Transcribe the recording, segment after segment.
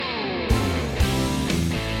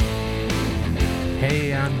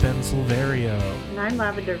Hey, I'm Ben Silverio. And I'm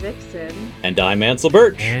Lavender Vixen. And I'm Ansel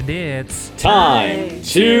Birch. And it's time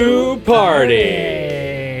to party!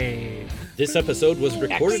 Hey. This episode was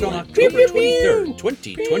recorded on October 23rd,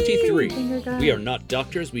 2023. We are not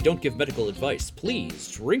doctors. We don't give medical advice.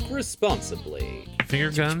 Please drink responsibly.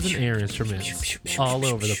 Finger guns and air instruments all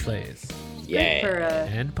over the place. Yeah.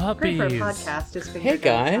 And Great puppies. for a podcast is finger Hey,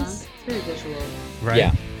 guns, guys. huh? It's very visual. Right?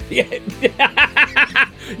 Yeah.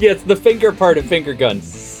 Yeah, it's the finger part of finger guns.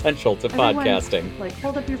 Essential to Everyone, podcasting. Like,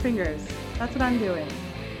 hold up your fingers. That's what I'm doing.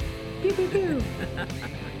 Pew, pew, pew.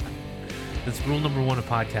 That's rule number one of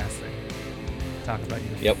podcasting. Talk about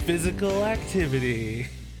your physical activity.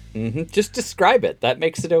 Mm-hmm. Just describe it. That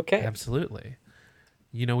makes it okay. Absolutely.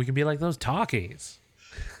 You know, we can be like those talkies.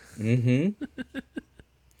 Mm-hmm.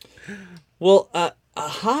 Well,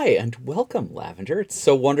 hi and welcome, Lavender. It's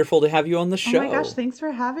so wonderful to have you on the show. Oh my gosh, thanks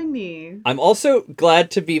for having me. I'm also glad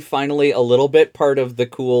to be finally a little bit part of the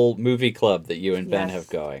cool movie club that you and Ben Yes. have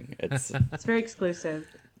going. It's It's very exclusive.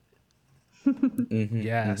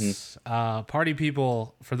 Yes. Party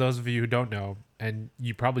people, for those of you who don't know, and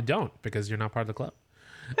you probably don't because you're not part of the club.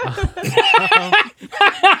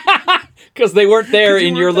 because they weren't there you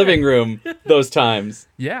in weren't your there. living room those times.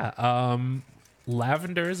 Yeah.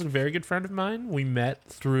 Lavender is a very good friend of mine. We met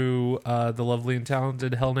through the lovely and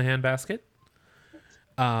talented Helena Handbasket.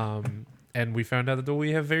 And we found out that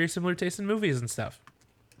we have very similar taste in movies and stuff.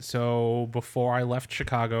 So before I left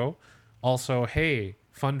Chicago, also, hey,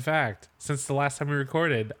 fun fact, since the last time we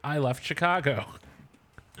recorded, I left Chicago.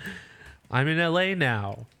 I'm in LA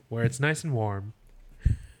now, where it's nice and warm.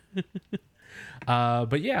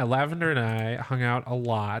 But yeah, Lavender and I hung out a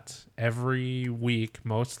lot every week,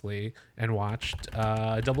 mostly, and watched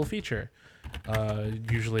a double feature.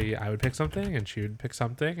 Usually I would pick something and she would pick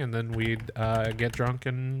something, and then we'd get drunk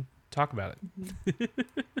and talk about it.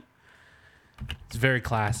 It's very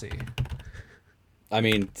classy. I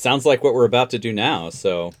mean, sounds like what we're about to do now,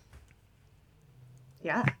 so...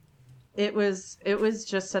 Yeah. It was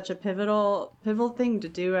just such a pivotal thing to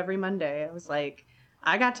do every Monday. I was like,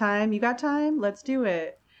 I got time, you got time, let's do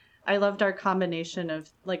it. I loved our combination of,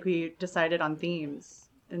 like, we decided on themes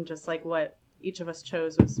and just like what each of us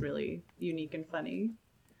chose was really unique and funny.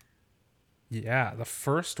 Yeah, the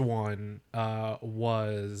first one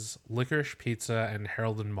was Licorice Pizza and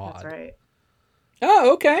Harold and Maude. That's right.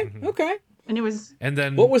 Oh, okay, okay. And it was And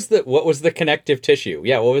then What was the connective tissue?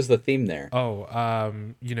 Yeah, what was the theme there? What's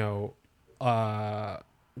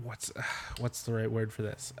the right word for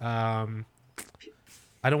this?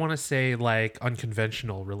 I don't want to say like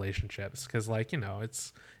unconventional relationships because, like,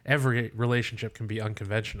 it's every relationship can be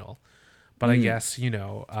unconventional, but I guess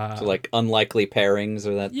So like unlikely pairings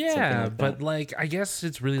or that? yeah, something like but that? like I guess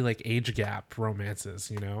it's really like age gap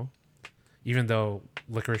romances, even though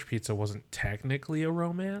Licorice Pizza wasn't technically a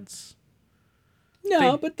romance.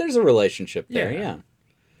 No, but there's a relationship there,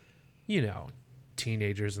 yeah.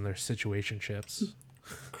 Teenagers and their situationships.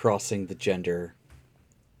 Crossing the gender.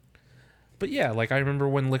 But yeah, like I remember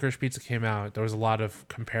when Licorice Pizza came out, there was a lot of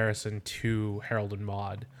comparison to Harold and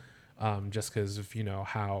Maude, just because of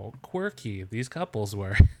how quirky these couples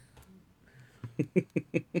were.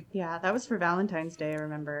 yeah, that was for Valentine's Day, I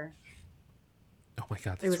remember. Oh my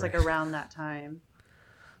god, that's It was right. like around that time.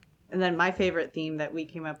 And then my favorite theme that we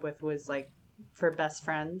came up with was like for best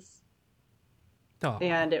friends. Oh,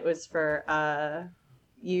 And it was for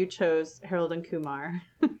you chose Harold and Kumar.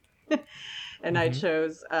 And I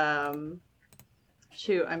chose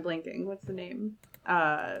shoot, I'm blanking. What's the name?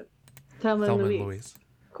 Thelma Thelma and and Louise. Louise.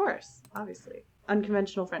 Of course, obviously.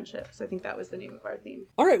 Unconventional friendships. I think that was the name of our theme.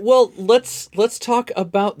 All right, well, let's talk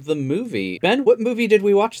about the movie. Ben, what movie did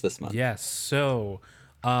we watch this month? Yes. So,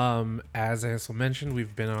 as Ansel mentioned,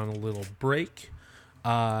 we've been on a little break,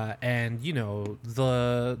 and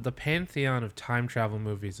the pantheon of time travel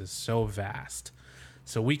movies is so vast.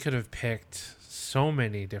 So we could have picked so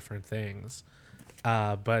many different things,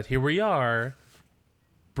 but here we are.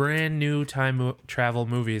 Brand new time travel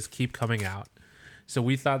movies keep coming out. So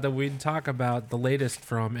we thought that we'd talk about the latest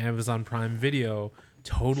from Amazon Prime Video,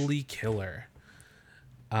 Totally Killer.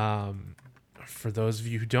 For those of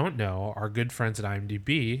you who don't know, our good friends at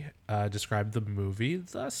IMDb described the movie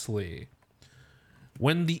thusly.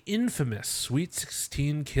 When the infamous Sweet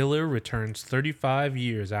 16 killer returns 35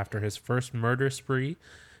 years after his first murder spree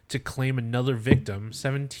to claim another victim,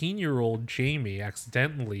 17-year-old Jamie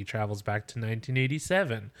accidentally travels back to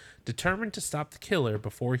 1987, determined to stop the killer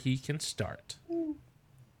before he can start.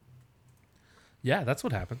 Yeah, that's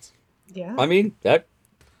what happens. Yeah. I mean, that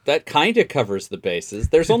kind of covers the bases.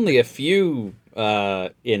 There's only a few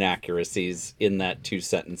inaccuracies in that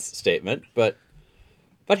two-sentence statement, but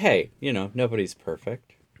But hey, nobody's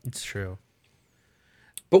perfect. It's true.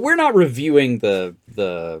 But we're not reviewing the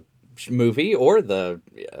movie or the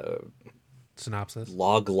Synopsis.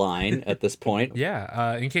 log line at this point.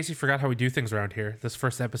 Yeah, in case you forgot how we do things around here, this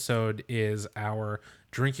first episode is our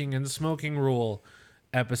drinking and smoking rule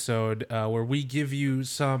episode, where we give you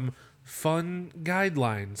some fun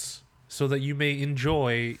guidelines so that you may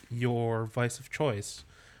enjoy your vice of choice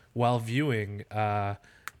while viewing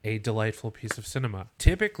a delightful piece of cinema.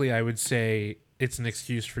 Typically, I would say it's an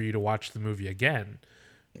excuse for you to watch the movie again,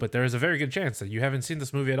 but there is a very good chance that you haven't seen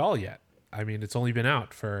this movie at all yet. I mean, it's only been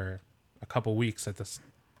out for a couple weeks at this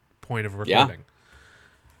point of recording.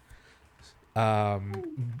 Yeah.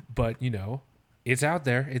 But it's out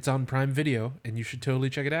there. It's on Prime Video, and you should totally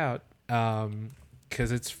check it out.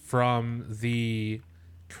 Because it's from the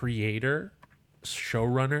creator,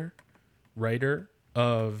 showrunner, writer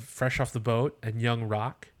of Fresh Off the Boat and Young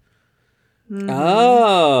Rock. Mm-hmm.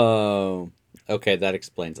 Oh, okay, that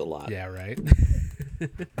explains a lot. Yeah, right.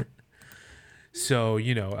 So,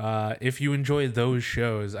 if you enjoy those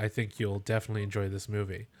shows, I think you'll definitely enjoy this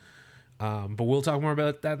movie. But we'll talk more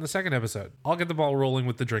about that in the second episode. I'll get the ball rolling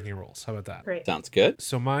with the drinking rules. How about that? Great. Sounds good.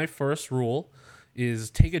 So my first rule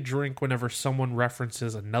is take a drink whenever someone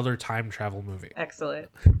references another time travel movie. Excellent.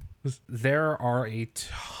 There are a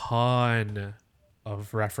ton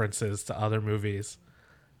of references to other movies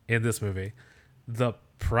in this movie. The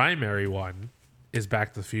primary one is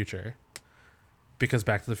Back to the Future, because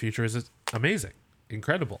Back to the Future is amazing,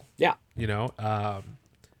 incredible. Yeah.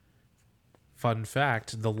 Fun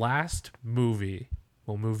fact, the last movies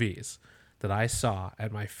that I saw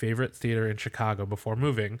at my favorite theater in Chicago before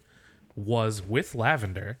moving was with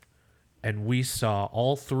Lavender, and we saw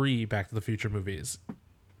all 3 Back to the Future movies,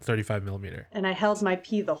 35 millimeter. And I held my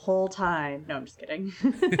pee the whole time. No, I'm just kidding.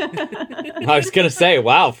 I was going to say,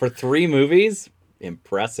 wow, for 3 movies?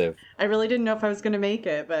 Impressive. I really didn't know if I was going to make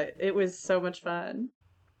it, but it was so much fun.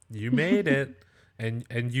 You made it.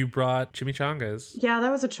 and you brought chimichangas. Yeah,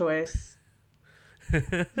 that was a choice.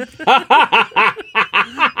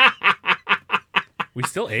 We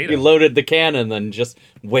still ate You them. loaded the can and then just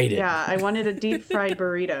waited. Yeah, I wanted a deep fried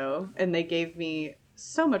burrito, and they gave me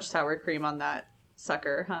so much sour cream on that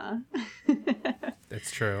sucker, huh?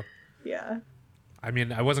 It's true. Yeah. I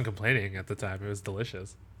mean, I wasn't complaining at the time. It was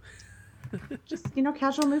delicious. Just,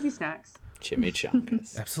 casual movie snacks.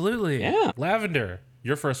 Chimichangas. Absolutely. Yeah. Lavender,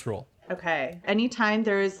 your first rule. Okay. Anytime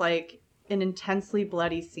there is like an intensely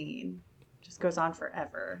bloody scene, just goes on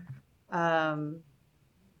forever.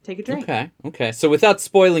 Take a drink. Okay. So without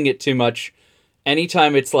spoiling it too much,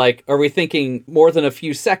 anytime it's like, are we thinking more than a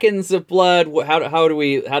few seconds of blood? How do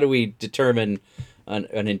we determine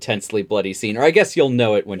an intensely bloody scene? Or I guess you'll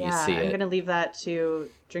know it when you see it. I'm gonna leave that to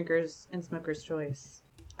drinkers and smokers' choice.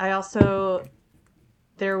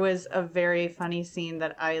 There was a very funny scene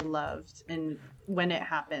that I loved, and when it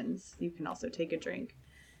happens, you can also take a drink.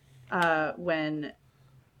 When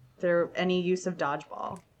any use of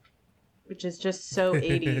dodgeball, which is just so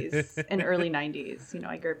 80s and early 90s.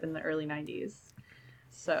 I grew up in the early 90s,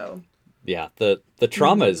 so yeah, the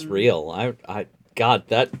trauma is real. God,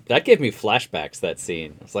 that gave me flashbacks. That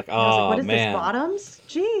scene. It's like, oh, what is man. this, Bottoms?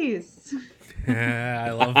 Jeez.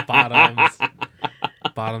 I love Bottoms.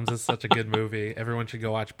 Bottoms is such a good movie. Everyone should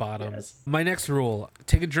go watch Bottoms. Yes. My next rule,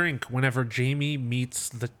 take a drink whenever Jamie meets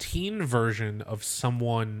the teen version of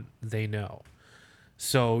someone they know.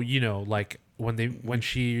 So, like when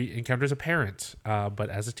she encounters a parent, but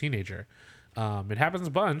as a teenager. It happens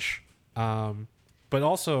a bunch. But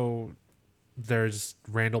also there's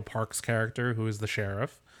Randall Park's character, who is the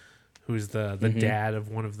sheriff, who's the dad of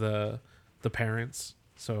one of the parents.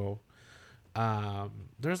 So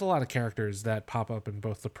there's a lot of characters that pop up in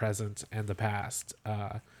both the present and the past.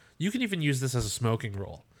 You can even use this as a smoking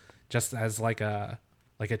rule, just as like a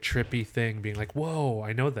trippy thing, being like, whoa,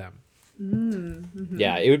 I know them. Mm-hmm.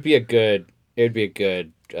 Yeah, it would be a good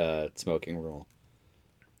smoking rule.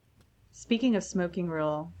 Speaking of smoking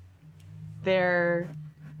rule, there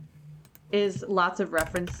is lots of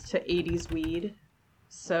reference to 80s weed.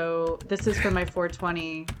 So this is for my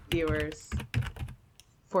 420 viewers,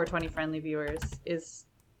 420 friendly viewers, is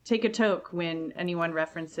take a toke when anyone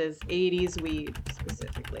references 80s weed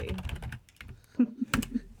specifically.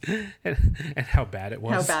 and how bad it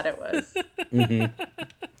was. How bad it was. Mm-hmm.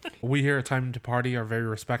 We here at Time to Party are very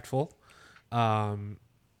respectful, though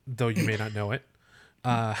you may not know it.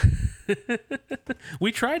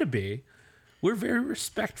 We try to be. We're very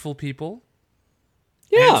respectful people.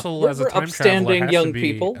 Yeah, Ansel, as a we're time upstanding traveler, has young to be,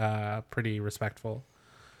 people. Pretty respectful.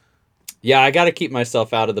 Yeah, I got to keep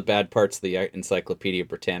myself out of the bad parts of the Encyclopedia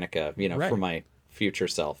Britannica, Right. for my future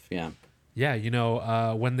self. Yeah.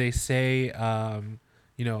 Yeah, when they say,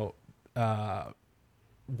 you know,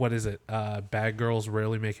 what is it? Bad girls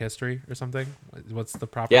rarely make history or something. What's the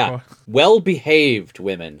proper Yeah. quote? Well-behaved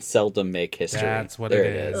women seldom make history. That's what there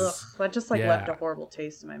it it Ugh, is. that just like Yeah. left a horrible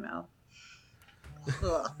taste in my mouth.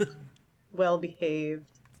 Ugh. Well behaved.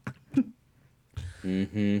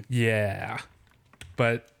 Mm-hmm. Yeah,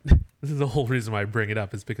 but the whole reason why I bring it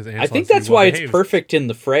up is because I think that's why it's perfect in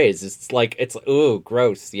the phrase. It's like, ooh,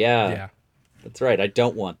 gross. Yeah, That's right. I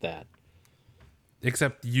don't want that.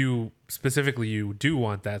 except you specifically, you do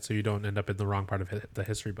want that, so you don't end up in the wrong part of the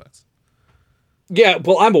history books. Yeah,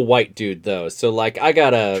 well, I'm a white dude though, so like I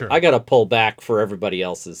Sure. gotta pull back for everybody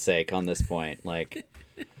else's sake on this point. Like,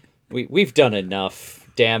 we've done enough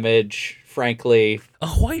damage, frankly. A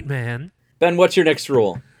white man. Ben, what's your next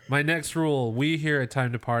rule? My next rule: we here at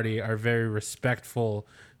Time to Party are very respectful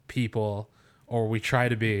people, or we try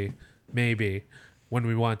to be, maybe when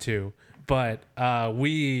we want to, but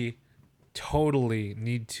we totally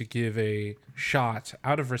need to give a shot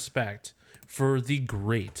out of respect for the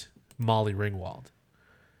great Molly Ringwald.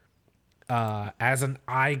 As an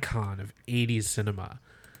icon of 80s cinema,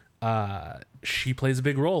 she plays a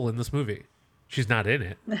big role in this movie. She's not in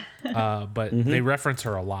it, but they reference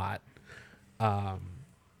her a lot.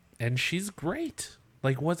 And she's great.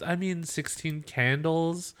 Like, 16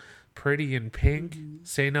 Candles, Pretty in Pink,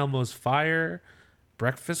 St. Elmo's Fire,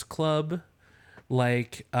 Breakfast Club.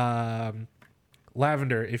 Like,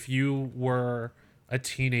 Lavender, if you were a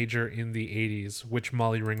teenager in the 80s, which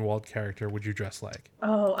Molly Ringwald character would you dress like?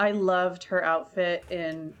 Oh, I loved her outfit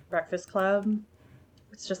in Breakfast Club.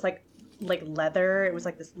 It's just like leather. It was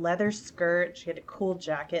like this leather skirt. She had a cool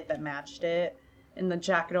jacket that matched it. And the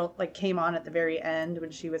jacket like came on at the very end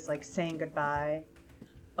when she was like saying goodbye.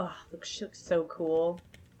 Oh, she looks so cool.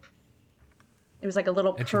 It was like a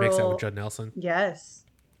little And pearl. she makes out with Judd Nelson. Yes.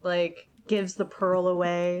 Like gives the pearl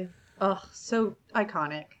away. Oh, so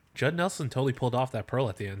iconic. Judd Nelson totally pulled off that pearl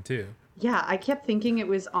at the end too. Yeah, I kept thinking it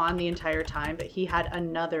was on the entire time, but he had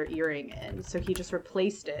another earring in, so he just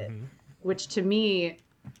replaced it, which to me,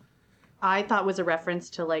 I thought was a reference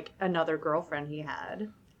to like another girlfriend he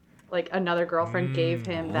had. Like another girlfriend gave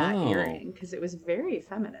him that earring because it was very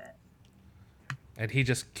feminine. And he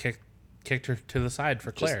just kicked her to the side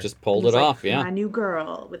for Claire. Just pulled He's it like, off, yeah. My new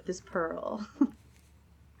girl with this pearl.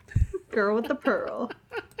 Girl with the pearl.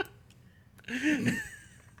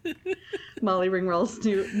 Molly Ringwald's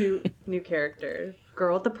new character.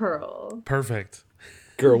 Girl with the pearl. Perfect.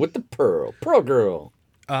 Girl with the pearl. Pearl girl.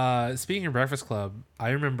 Speaking of Breakfast Club, I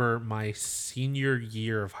remember my senior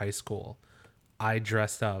year of high school, I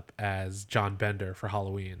dressed up as John Bender for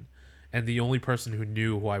Halloween. And the only person who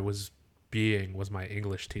knew who I was being was my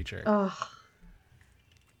English teacher. Ugh.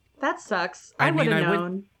 That sucks. I would have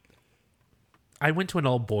known. I went to an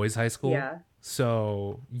all-boys high school. Yeah.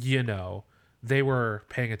 So, they were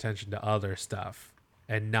paying attention to other stuff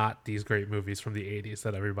and not these great movies from the 80s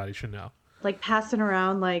that everybody should know. Like passing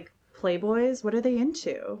around like Playboys? What are they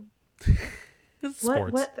into?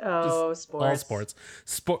 Sports. What? Oh, Just sports. All sports.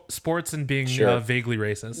 Sports and being Sure. vaguely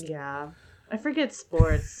racist. Yeah. I forget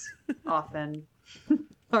sports often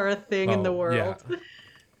are a thing in the world. Yeah.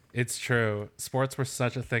 It's true. Sports were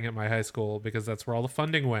such a thing at my high school because that's where all the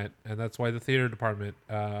funding went, and that's why the theater department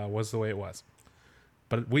was the way it was.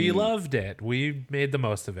 But we loved it. We made the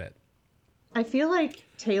most of it. I feel like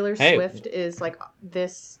Taylor Swift is like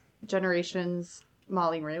this generation's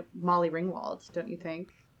Molly Ringwald, don't you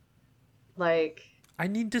think? Like, I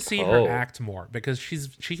need to see her act more because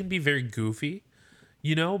she can be very goofy,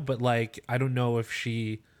 but like I don't know if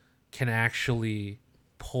she can actually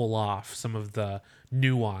pull off some of the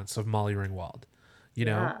nuance of Molly Ringwald,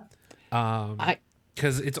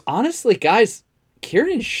 because it's honestly, guys,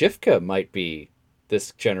 Kieran Shifka might be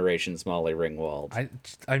this generation's Molly Ringwald.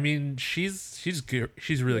 I mean she's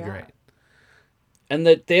really great. And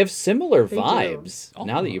that they have similar They vibes do.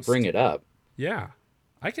 now that you Almost. bring it up. Yeah,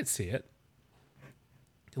 I could see it.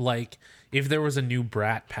 Like if there was a new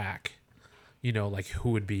Brat Pack, like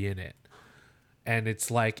who would be in it? And it's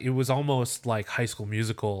like it was almost like High School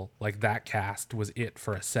Musical, like that cast was it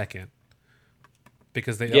for a second.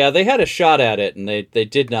 Because they had a shot at it and they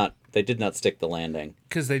did not stick the landing.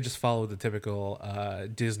 Because they just followed the typical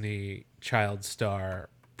Disney child star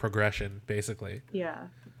progression, basically. yeah.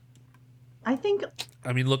 I think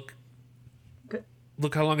I mean, look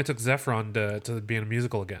how long it took Zephron to be in a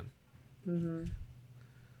musical again.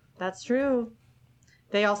 that's true.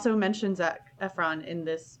 They also mentioned Zac Efron in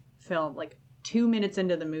this film, like 2 minutes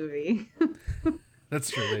into the movie. That's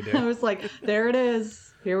true, they I do. was like, there it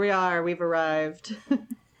is. Here we are. We've arrived.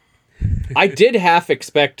 I did half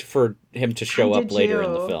expect for him to show I up did later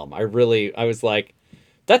in the too. film. I was like,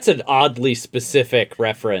 that's an oddly specific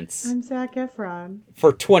reference I'm Zac Efron.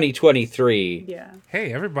 for 2023. Yeah.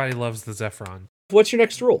 Hey, everybody loves the Zephron. What's your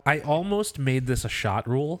next rule? I almost made this a shot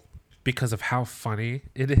rule because of how funny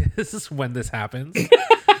it is when this happens.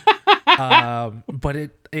 But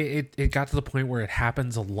it got to the point where it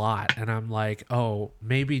happens a lot, and I'm like, oh,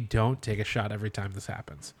 maybe don't take a shot every time this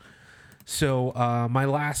happens. So my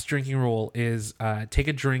last drinking rule is take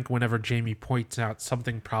a drink whenever Jamie points out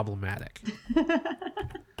something problematic.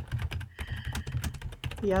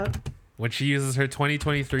 Yep. When she uses her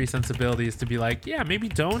 2023 sensibilities to be like, yeah, maybe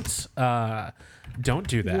don't do that.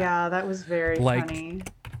 Yeah, that was very Like- funny.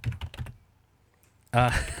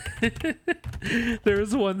 There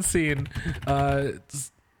was one scene,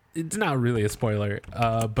 it's not really a spoiler,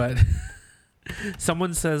 but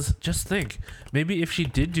someone says, just think, maybe if she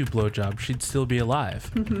did do blowjob, she'd still be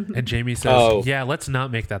alive. And Jamie says, Oh. yeah, let's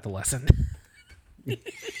not make that the lesson.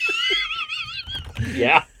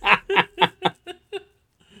 Yeah.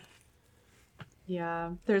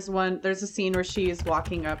 Yeah, there's a scene where she is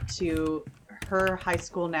walking up to her high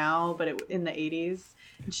school now, but in the 80s.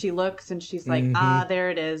 And she looks and she's like, there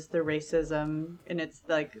it is, the racism. And it's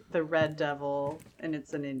like the red devil and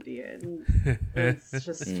it's an Indian. It's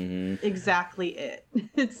just exactly it.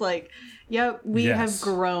 It's like, yep, we Yes. have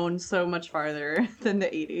grown so much farther than the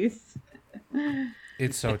 80s.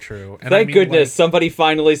 It's so true. And Thank goodness somebody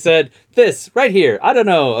finally said, this, right here, I don't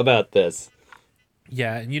know about this.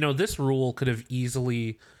 Yeah, and this rule could have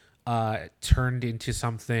easily turned into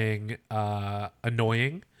something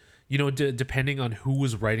annoying. Depending on who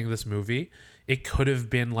was writing this movie, it could have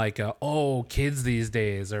been like, kids these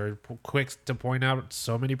days are quick to point out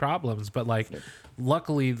so many problems. But like,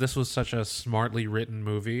 luckily, this was such a smartly written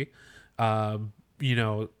movie, that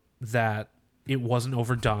it wasn't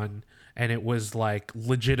overdone, and it was like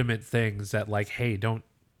legitimate things that like, hey, don't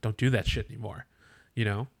do that shit anymore,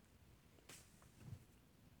 Yeah.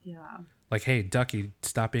 Like, hey, Ducky,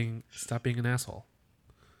 stop being an asshole.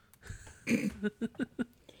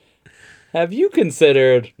 Have you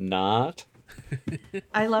considered not?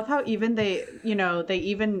 I love how even they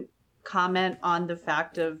even comment on the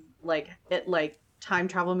fact of like time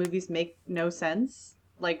travel movies make no sense.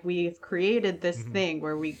 Like, we've created this thing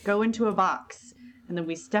where we go into a box and then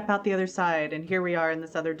we step out the other side and here we are in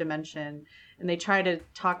this other dimension. And they try to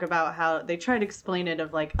talk about how they try to explain it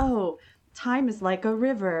of like, oh, time is like a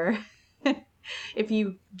river. If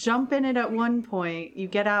you jump in it at one point, you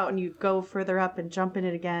get out and you go further up and jump in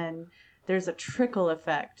it again. There's a trickle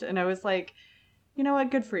effect. And I was like, you know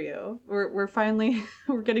what? Good for you. We're finally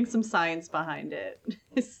we're getting some science behind it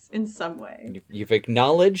in some way. You've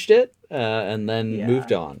acknowledged it and then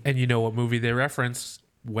moved on. And you know what movie they reference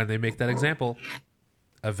when they make that example?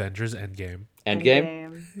 Avengers Endgame.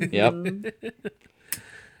 Endgame? Yep.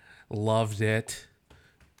 Loved it.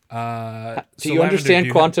 Do So you understand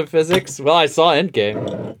Lavender, quantum physics? Well, I saw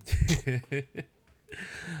Endgame.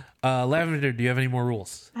 Lavender, do you have any more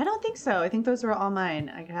rules? I don't think so. I think those were all mine.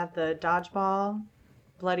 I have the dodgeball,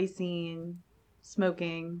 bloody scene,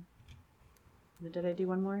 smoking. Did I do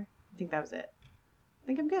one more? I think that was it. I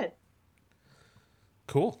think I'm good.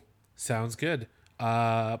 Cool. Sounds good.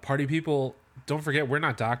 Party people, don't forget, we're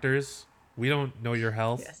not doctors. We don't know your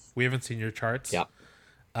health. Yes. We haven't seen your charts.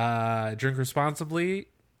 Yeah. Drink responsibly.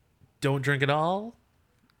 Don't drink at all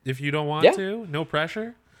if you don't want to. No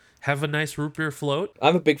pressure. Have a nice root beer float.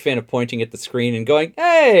 I'm a big fan of pointing at the screen and going,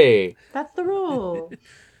 hey! That's the rule.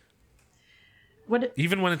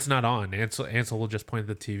 Even when it's not on, Ansel will just point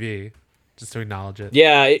at the TV just to acknowledge it.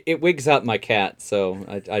 Yeah, it wigs out my cat, so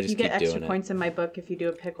I just You keep get extra doing it. points in my book if you do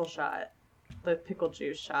a pickle shot. The pickle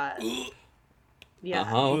juice shot.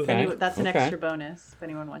 Yeah. Okay. That's an Okay. extra bonus if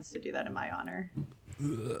anyone wants to do that in my honor.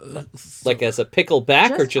 Like as a pickle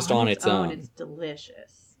back or just on its own? It's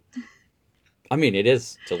delicious. I mean, it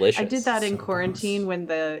is delicious. I did that in So quarantine when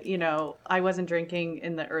I wasn't drinking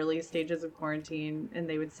in the early stages of quarantine, and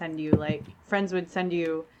they would send you friends would send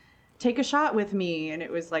you, take a shot with me, and it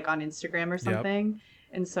was like on Instagram or something.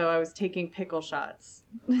 And so I was taking pickle shots.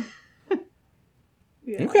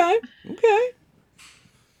 Yeah. Okay.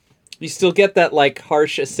 You still get that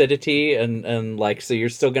harsh acidity and so you're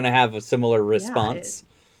still gonna have a similar response.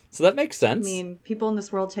 So that makes sense. I mean, people in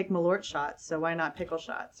this world take Malort shots, so why not pickle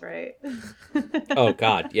shots, right? Oh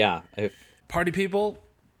God, yeah. Party people,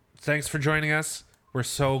 thanks for joining us. We're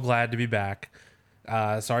so glad to be back.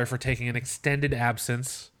 Sorry for taking an extended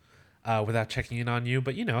absence without checking in on you,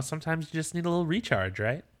 but sometimes you just need a little recharge,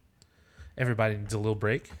 right? Everybody needs a little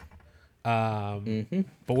break. But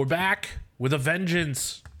we're back with a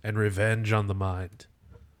vengeance and revenge on the mind.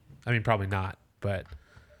 I mean, probably not, but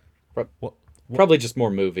Pro- Probably just more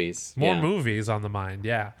movies. more Yeah. movies on the mind.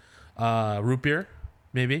 Yeah. Root beer,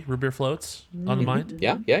 maybe. Root beer floats on the mind.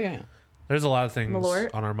 Yeah. There's a lot of things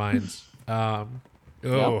Malort. on our minds. Not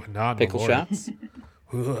Pickle Malort. shots.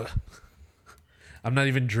 Ugh. I'm not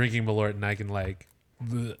even drinking Malort, and I can like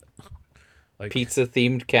Pizza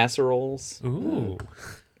themed casseroles. ooh,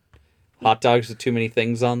 Hot dogs with too many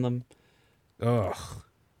things on them. ugh.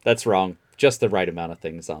 That's wrong. Just the right amount of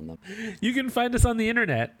things on them. You can find us on the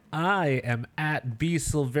internet. I am at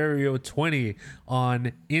bsilverio20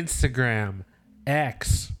 on Instagram,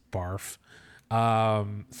 X, barf,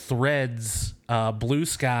 Threads, Blue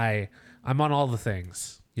Sky. I'm on all the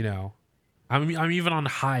things. You know, I'm even on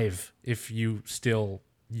Hive if you still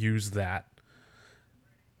use that.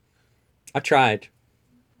 I tried.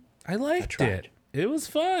 I liked tried. it. It was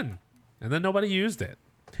fun, and then nobody used it.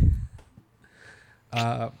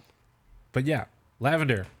 But yeah,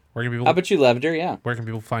 Lavender. Where can people? How about you, Lavender? Yeah. Where can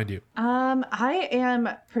people find you? I am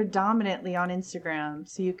predominantly on Instagram,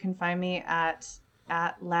 so you can find me at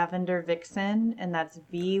Lavender Vixen, and that's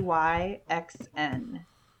VYXN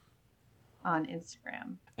on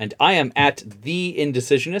Instagram. And I am at The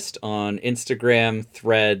Indecisionist on Instagram,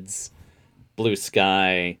 Threads, Blue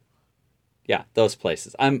Sky. Yeah, those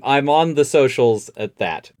places. I'm on the socials at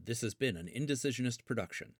that. This has been an Indecisionist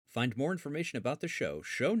production. Find more information about the show,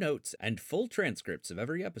 show notes, and full transcripts of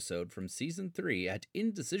every episode from Season 3 at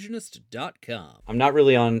indecisionist.com. I'm not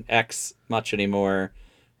really on X much anymore,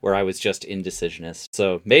 where I was just Indecisionist.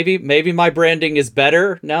 So maybe my branding is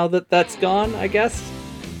better now that that's gone, I guess.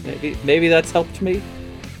 Maybe that's helped me.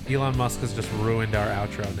 Elon Musk has just ruined our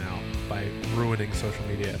outro now by ruining social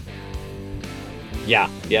media. Yeah,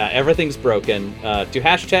 everything's broken. Do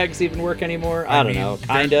hashtags even work anymore? I don't know.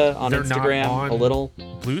 Kinda on they're not Instagram, on a little.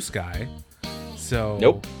 Blue Sky. So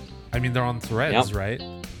Nope. I mean, they're on Threads, Yep. right?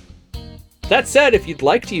 That said, if you'd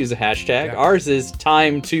like to use a hashtag, Yeah. ours is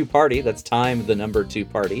time2party. That's time the number 2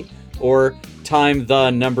 party, or time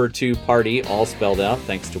the number 2 party, all spelled out.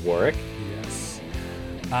 Thanks to Warwick. Yes.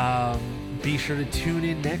 Be sure to tune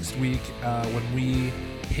in next week when we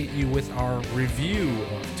hit you with our review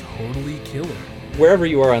of Totally Killer. Wherever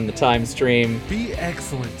you are on the time stream, Be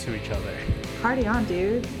excellent to each other. Party on,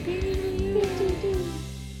 dude.